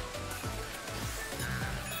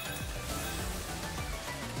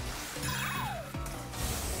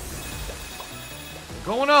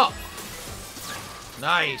 Going up.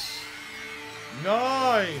 Nice.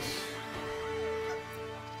 Nice.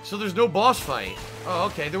 So there's no boss fight. Oh,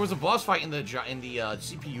 okay. There was a boss fight in the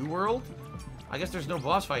CPU world. I guess there's no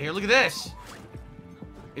boss fight here. Look at this.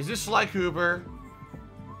 Is this Sly Cooper?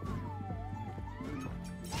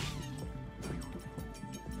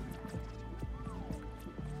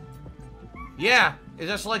 Yeah. Is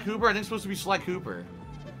that Sly Cooper? I think it's supposed to be Sly Cooper.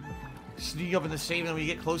 Sneak up in the safe, and then when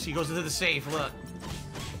you get close, he goes into the safe. Look.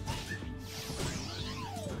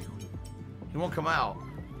 He won't come out.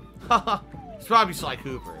 Haha. It's probably Sly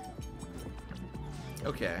Cooper.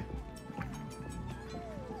 Okay.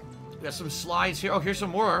 We got some slides here. Oh, here's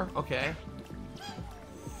some more. Okay.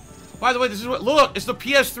 By the way, this is what... Look! It's the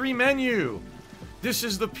PS3 menu! This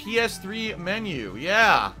is the PS3 menu.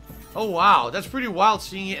 Yeah. Oh, wow. That's pretty wild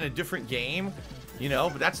seeing it in a different game. You know,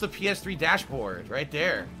 but that's the PS3 dashboard right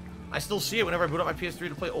there. I still see it whenever I boot up my PS3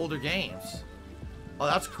 to play older games. Oh,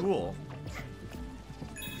 that's cool.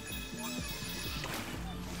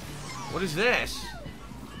 What is this?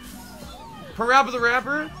 Parabba the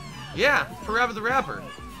Rapper? Yeah, Parabba the Rapper.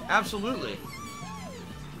 Absolutely.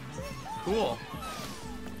 Cool.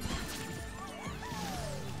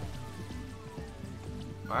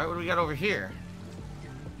 Alright, what do we got over here?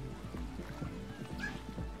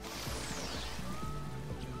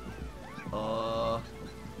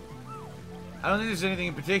 I don't think there's anything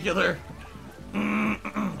in particular.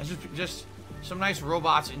 It's just some nice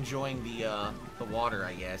robots enjoying the water,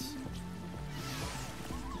 I guess.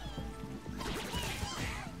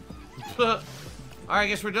 Alright, I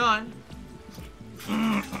guess we're done.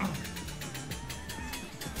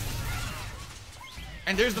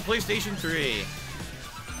 And there's the PlayStation 3.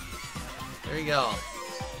 There you go.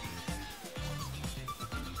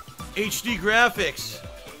 HD graphics.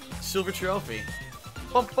 Silver trophy.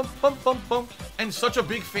 Bump, bump, bump, bump, bump. And such a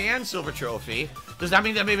big fan, Silver trophy. Does that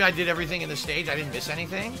mean that maybe I did everything in the stage? I didn't miss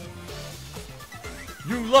anything?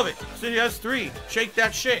 You love it. City has 3. Shake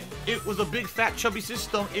that shit. It was a big fat chubby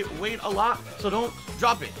system. It weighed a lot, so don't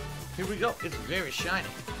drop it. Here we go. It's very shiny.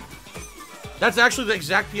 That's actually the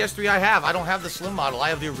exact PS3 I have. I don't have the slim model. I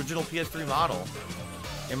have the original PS3 model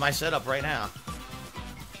in my setup right now.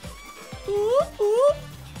 Ooh, ooh.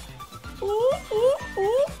 Ooh, ooh,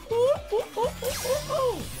 ooh, ooh, ooh, ooh, ooh,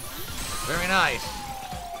 ooh. Very nice.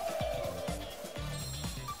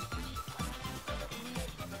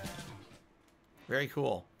 Very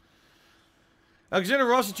cool. Alexander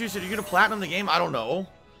Ross said, "Are you gonna platinum the game?" I don't know,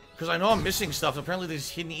 because I know I'm missing stuff. Apparently, there's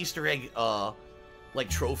hidden Easter egg, like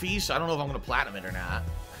trophies. So I don't know if I'm gonna platinum it or not.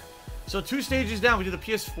 So 2 stages down. We did the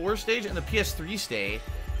PS4 stage and the PS3 stage.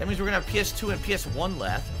 That means we're gonna have PS2 and PS1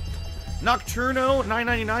 left. Nocturno,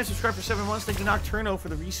 $9.99, subscribe for 7 months. Thank you, Nocturno, for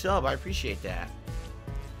the resub. I appreciate that.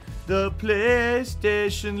 The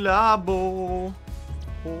PlayStation Labo.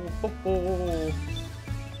 Oh, oh, oh.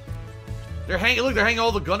 They're hanging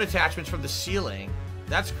all the gun attachments from the ceiling.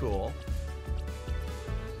 That's cool.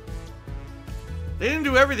 They didn't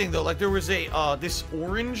do everything though. Like there was a this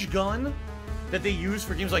orange gun that they used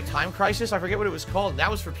for games like Time Crisis. I forget what it was called.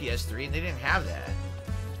 That was for PS3, and they didn't have that.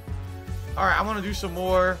 All right, I want to do some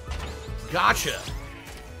more. Gotcha.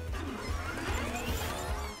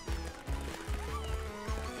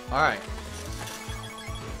 All right.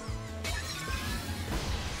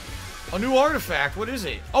 A new artifact. What is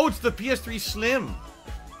it? Oh, it's the PS3 Slim.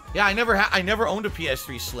 Yeah, I never owned a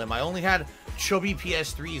PS3 Slim. I only had chubby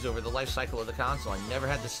PS3s over the life cycle of the console. I never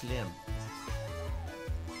had the Slim.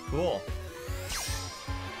 Cool.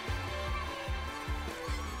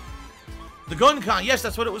 The Gun Con. Yes,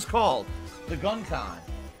 that's what it was called. The Gun Con.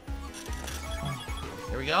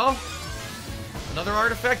 we go. Another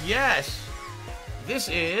artifact, yes. This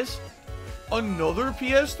is another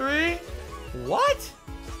PS3? What?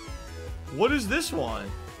 What is this one?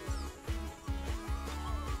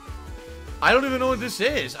 I don't even know what this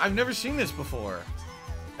is. I've never seen this before.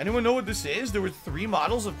 Anyone know what this is? There were 3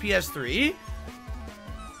 models of PS3?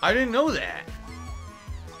 I didn't know that.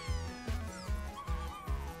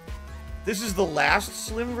 This is the last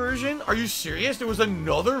slim version? Are you serious? There was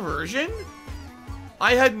another version?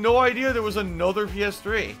 I had no idea there was another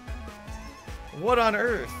PS3. What on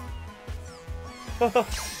earth?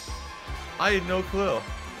 I had no clue.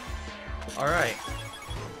 Alright.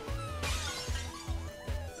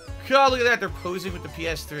 God, look at that. They're posing with the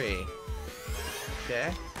PS3.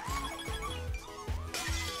 Okay.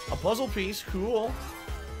 A puzzle piece. Cool.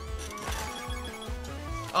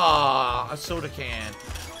 Ah, a soda can.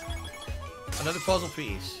 Another puzzle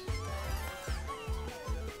piece.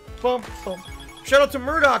 Bump, bump. Shout out to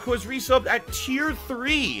Murdoch, who has resubbed at tier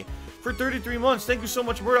 3 for 33 months. Thank you so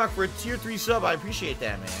much, Murdoch, for a tier 3 sub. I appreciate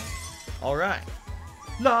that, man. Alright.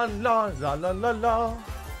 La la la la la la.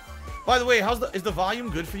 By the way, is the volume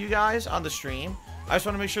good for you guys on the stream? I just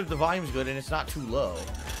want to make sure that the volume's good and it's not too low.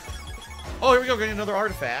 Oh, here we go, getting another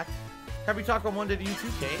artifact. Happy Taco Monday to you too,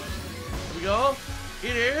 Kate. Here we go.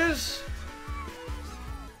 It is...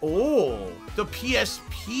 Oh, the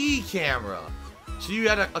PSP camera. So you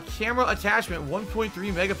had a camera attachment, 1.3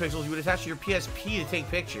 megapixels. You would attach to your PSP to take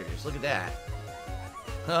pictures. Look at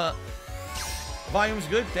that. Volume's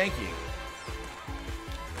good. Thank you.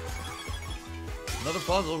 Another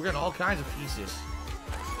puzzle. We're getting all kinds of pieces.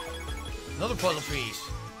 Another puzzle piece.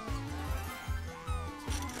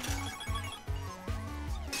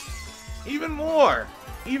 Even more.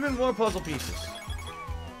 Even more puzzle pieces.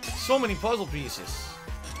 So many puzzle pieces.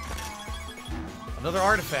 Another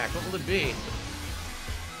artifact. What will it be?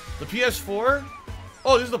 The PS4?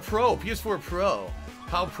 Oh, this is the Pro. PS4 Pro.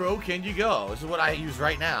 How pro can you go? This is what I use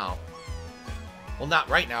right now. Well, not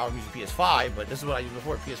right now. I'm using PS5, but this is what I used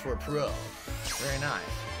before. PS4 Pro. Very nice.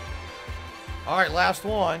 Alright, last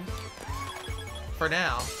one. For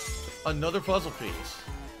now. Another puzzle piece.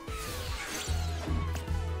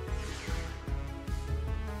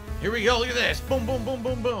 Here we go. Look at this. Boom, boom, boom,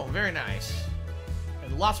 boom, boom. Very nice.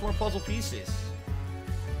 And lots more puzzle pieces.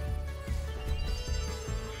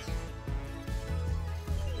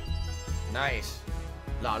 Nice.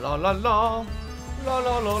 La la la la. La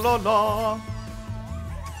la la la la.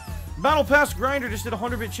 Battle Pass Grinder just did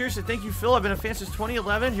 100-bit cheers. Said, thank you, Phil. I've been a fan since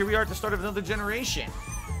 2011. Here we are at the start of another generation.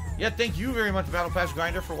 Yeah, thank you very much, Battle Pass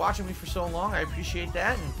Grinder, for watching me for so long. I appreciate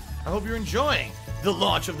that, and I hope you're enjoying the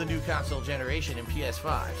launch of the new console generation in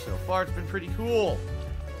PS5. So far, it's been pretty cool.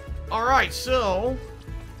 Alright, so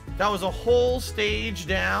that was a whole stage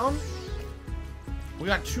down. We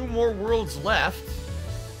got 2 more worlds left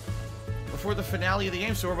before the finale of the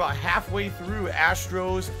game, so we're about halfway through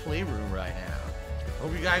Astro's Playroom right now.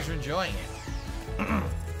 Hope you guys are enjoying it.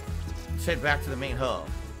 Let's head back to the main hub.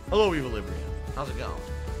 Hello, Equilibrium. How's it going?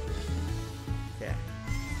 Okay.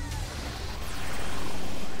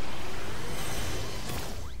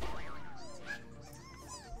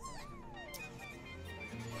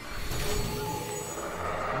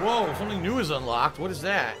 Whoa, something new is unlocked. What is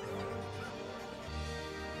that?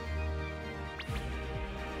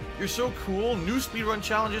 You're so cool. New speedrun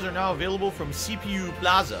challenges are now available from CPU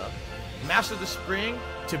Plaza. Master the spring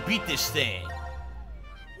to beat this thing.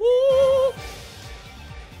 Woo!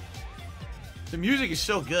 The music is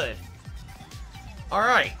so good.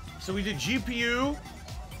 Alright, so we did GPU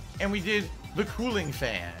and we did the cooling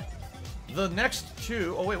fan. The next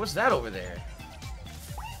 2... Oh wait, what's that over there?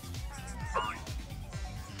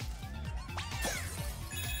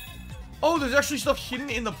 Oh, there's actually stuff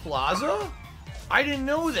hidden in the plaza? I didn't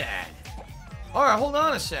know that. Alright, hold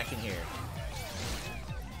on a second here.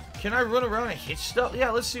 Can I run around and hit stuff?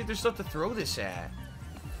 Yeah, let's see if there's stuff to throw this at.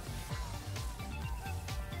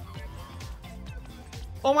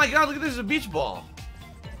 Oh my god, look at this, a beach ball.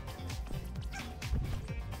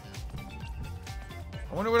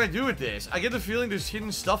 I wonder what I do with this. I get the feeling there's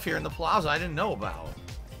hidden stuff here in the plaza I didn't know about.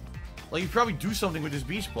 Like, you probably do something with this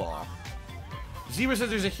beach ball. Zebra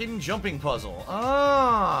says there's a hidden jumping puzzle.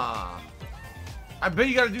 Ah. I bet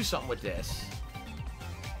you gotta do something with this.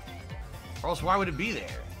 Or else why would it be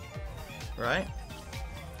there? Right?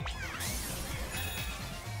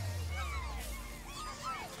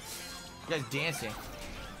 You guys dancing.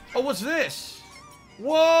 Oh, what's this?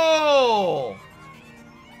 Whoa!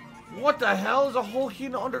 What the hell? There's a whole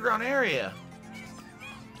hidden underground area.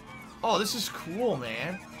 Oh, this is cool,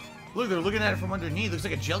 man. Look, they're looking at it from underneath. Looks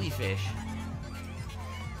like a jellyfish.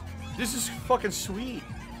 This is fucking sweet.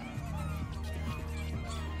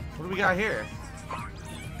 What do we got here?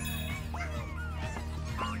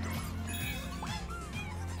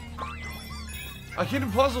 A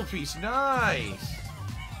hidden puzzle piece. Nice.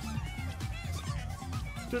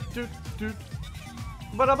 So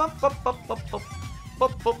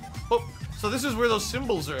this is where those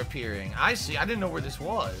symbols are appearing. I see. I didn't know where this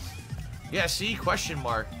was. Yeah, see? Question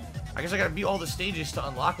mark. I guess I gotta beat all the stages to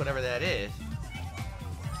unlock whatever that is.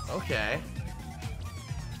 Okay.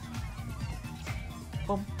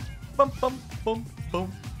 Bum, bum, bum, bum,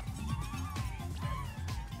 bum.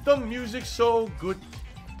 The music's so good.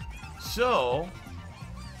 So,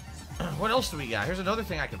 what else do we got? Here's another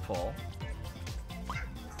thing I could pull.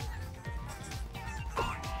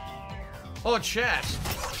 Oh, a chest.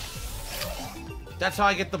 That's how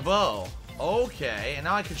I get the bow. Okay, and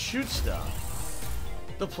now I can shoot stuff.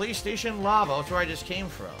 The PlayStation lava, that's where I just came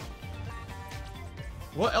from.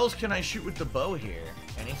 What else can I shoot with the bow here?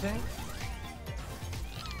 Anything?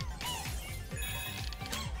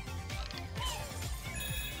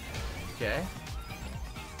 Okay.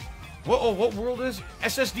 Whoa, what world is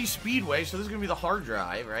SSD Speedway? So this is gonna be the hard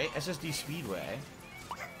drive, right? SSD Speedway.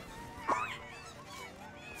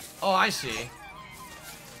 Oh, I see.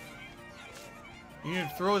 You can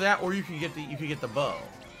throw that, or you can get the bow.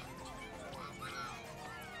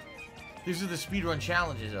 These are the speedrun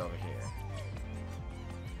challenges over here.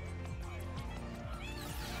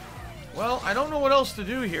 Well, I don't know what else to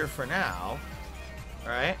do here for now.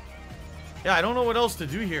 Alright? Yeah, I don't know what else to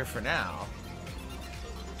do here for now.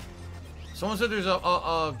 Someone said there's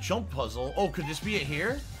a jump puzzle. Oh, could this be it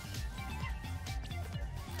here?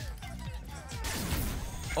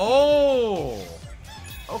 Oh!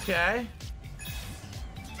 Okay.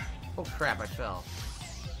 Oh crap, I fell.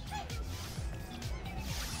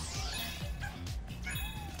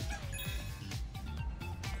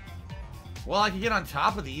 Well, I could get on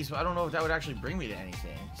top of these, but I don't know if that would actually bring me to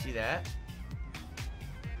anything. See that?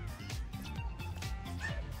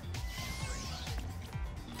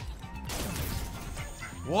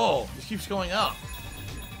 Whoa, this keeps going up.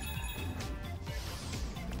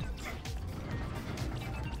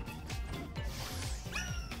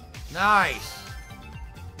 Nice.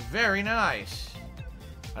 Very nice.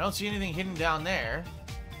 I don't see anything hidden down there.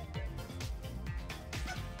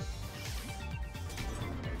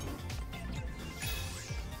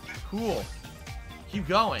 Cool. Keep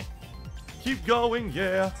going. Keep going,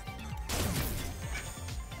 yeah.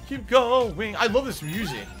 Keep going. I love this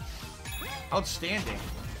music. Outstanding.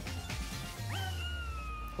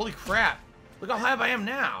 Holy crap. Look how high I am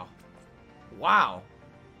now. Wow.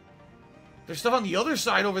 There's stuff on the other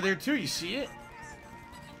side over there too. You see it?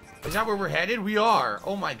 Is that where we're headed? We are.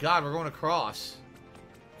 Oh my god, we're going across.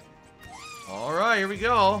 Alright, here we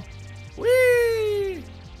go. Whee!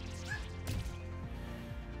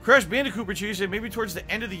 Crash Bandicoot Purchase said maybe towards the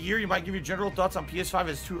end of the year you might give your general thoughts on PS5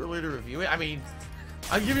 as it's too early to review it. I mean,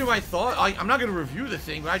 I'll give you my thought. I'm not going to review the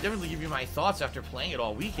thing, but I definitely give you my thoughts after playing it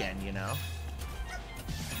all weekend, you know?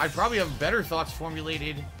 I'd probably have better thoughts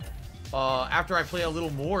formulated after I play a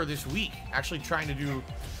little more this week. Actually trying to do,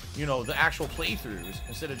 you know, the actual playthroughs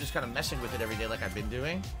instead of just kind of messing with it every day like I've been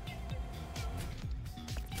doing.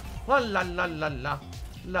 La la la la la.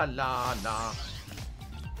 La la la.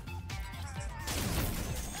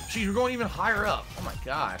 Jeez, we're going even higher up. Oh my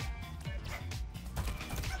god.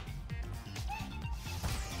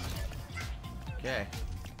 Okay.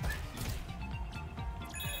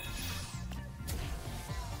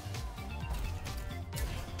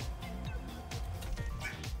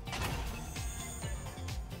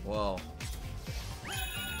 Whoa.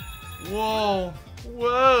 Whoa.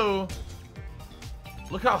 Whoa.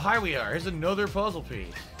 Look how high we are. Here's another puzzle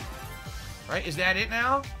piece. Right? Is that it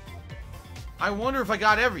now? I wonder if I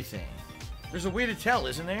got everything. There's a way to tell,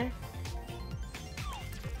 isn't there?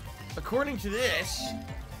 According to this...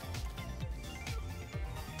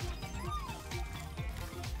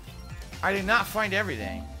 I did not find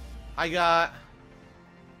everything. I got...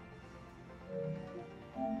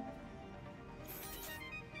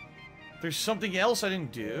 There's something else I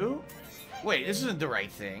didn't do? Wait, this isn't the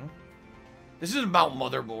right thing. This isn't Mount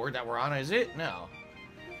Motherboard that we're on, is it? No.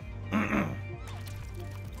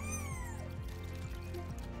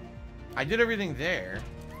 I did everything there.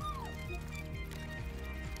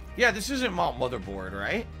 Yeah, this isn't Mount Motherboard,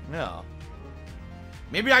 right? No.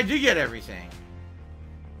 Maybe I did get everything.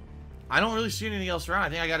 I don't really see anything else around. I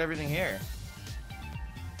think I got everything here.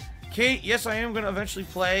 Kate, yes, I am going to eventually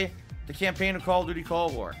play the campaign of Call of Duty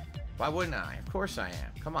Cold War. Why wouldn't I? Of course I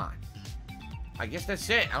am. Come on. I guess that's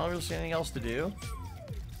it. I don't really see anything else to do.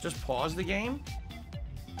 Just pause the game.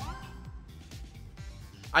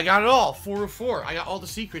 I got it all. 4 of 4. I got all the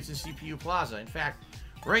secrets in CPU Plaza. In fact,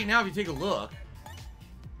 right now, if you take a look,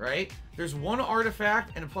 right, there's one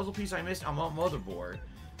artifact and a puzzle piece I missed on my motherboard.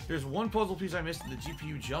 There's one puzzle piece I missed in the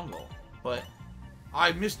GPU jungle, but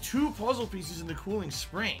I missed 2 puzzle pieces in the cooling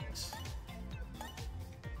springs.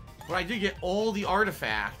 But I did get all the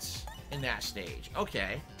artifacts in that stage.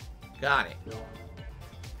 Okay, got it.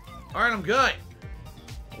 All right, I'm good.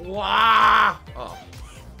 Wow. Oh.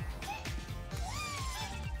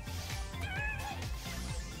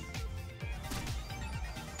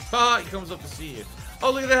 He comes up to see you.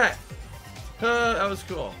 Oh, look at that. That was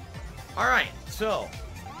cool. Alright, so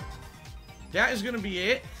that is going to be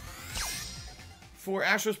it for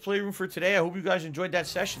Astro's Playroom for today. I hope you guys enjoyed that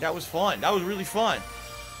session. That was fun. That was really fun.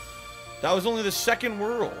 That was only the second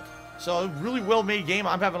world. So, a really well-made game.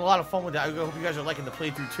 I'm having a lot of fun with that. I hope you guys are liking the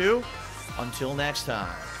playthrough, too. Until next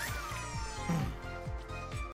time.